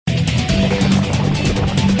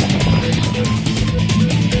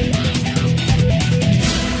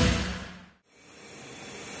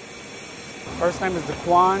First name is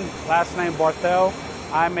Dequan, last name Barthell.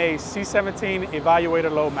 I'm a C-17 Evaluator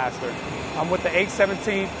Loadmaster. I'm with the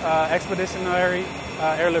 817th Expeditionary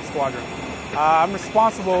Airlift Squadron. I'm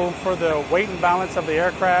responsible for the weight and balance of the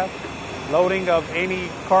aircraft, loading of any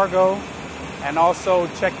cargo, and also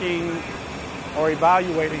checking or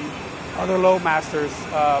evaluating other loadmasters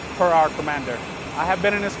per our commander. I have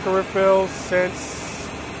been in this career field since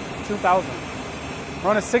 2000. We're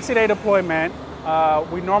on a 60-day deployment.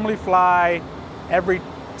 We normally fly every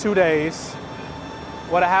 2 days.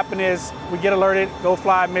 What happened is we get alerted, go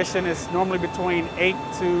fly a mission. It's normally between 8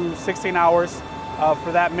 to 16 hours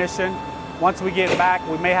for that mission. Once we get back,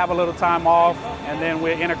 we may have a little time off, and then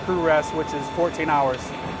we're in a crew rest, which is 14 hours.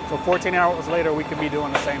 So 14 hours later, we could be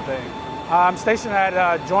doing the same thing. I'm stationed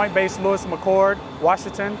at Joint Base Lewis McChord,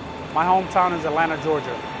 Washington. My hometown is Atlanta,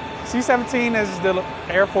 Georgia. C-17 is the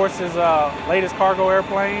Air Force's latest cargo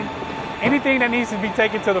airplane. Anything that needs to be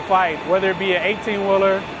taken to the fight, whether it be an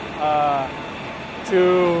 18-wheeler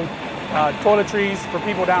to toiletries for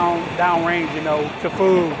people downrange, to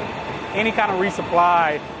food, any kind of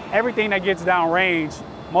resupply, everything that gets downrange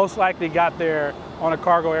most likely got there on a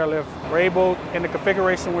cargo airlift. We're able, in the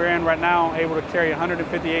configuration we're in right now, able to carry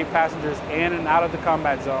 158 passengers in and out of the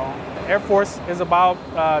combat zone. Air Force is about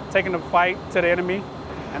taking the fight to the enemy,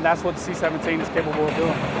 and that's what the C-17 is capable of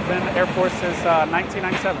doing. I've been in the Air Force since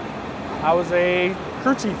 1997. I was a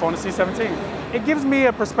crew chief on the C-17. It gives me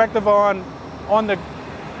a perspective on the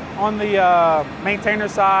maintainer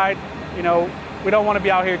side. We don't want to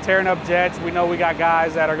be out here tearing up jets. We know we got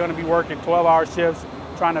guys that are going to be working 12-hour shifts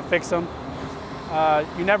trying to fix them.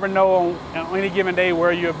 You never know on any given day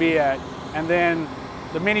where you'll be at. And then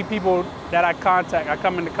the many people that I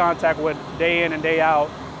come into contact with day in and day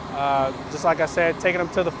out, just like I said, taking them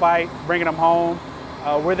to the fight, bringing them home.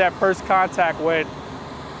 We're that first contact with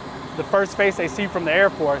the first face they see from the Air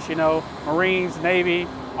Force, Marines, Navy,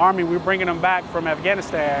 Army. We're bringing them back from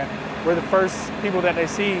Afghanistan. We're the first people that they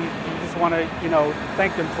see. You just want to,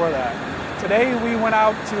 thank them for that. Today we went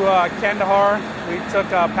out to Kandahar. We took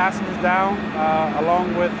passengers down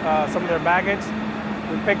along with some of their baggage.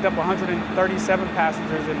 We picked up 137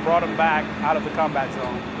 passengers and brought them back out of the combat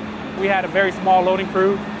zone. We had a very small loading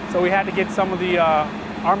crew, so we had to get some of the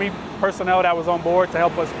Army personnel that was on board to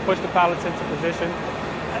help us push the pilots into position.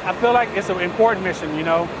 I feel like it's an important mission,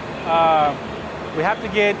 We have to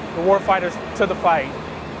get the warfighters to the fight,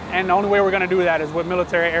 and the only way we're going to do that is with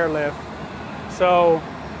military airlift. So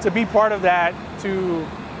to be part of that, to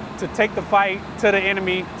take the fight to the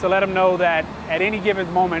enemy, to let them know that at any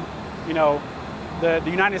given moment, the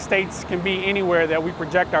United States can be anywhere that we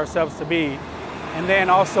project ourselves to be. And then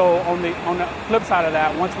also on the flip side of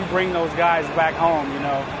that, once we bring those guys back home,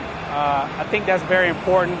 I think that's very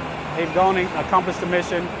important. They've gone and accomplished the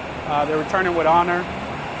mission. They're returning with honor,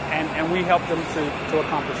 and we help them to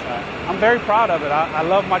accomplish that. I'm very proud of it. I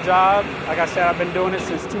love my job. Like I said, I've been doing it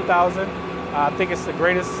since 2000. I think it's the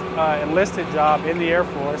greatest enlisted job in the Air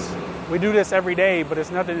Force. We do this every day, but it's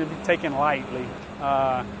nothing to be taken lightly.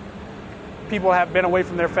 People have been away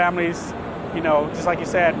from their families, just like you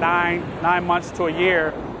said, nine months to a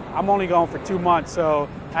year. I'm only gone for 2 months, so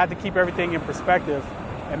I have to keep everything in perspective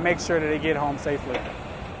and make sure that they get home safely.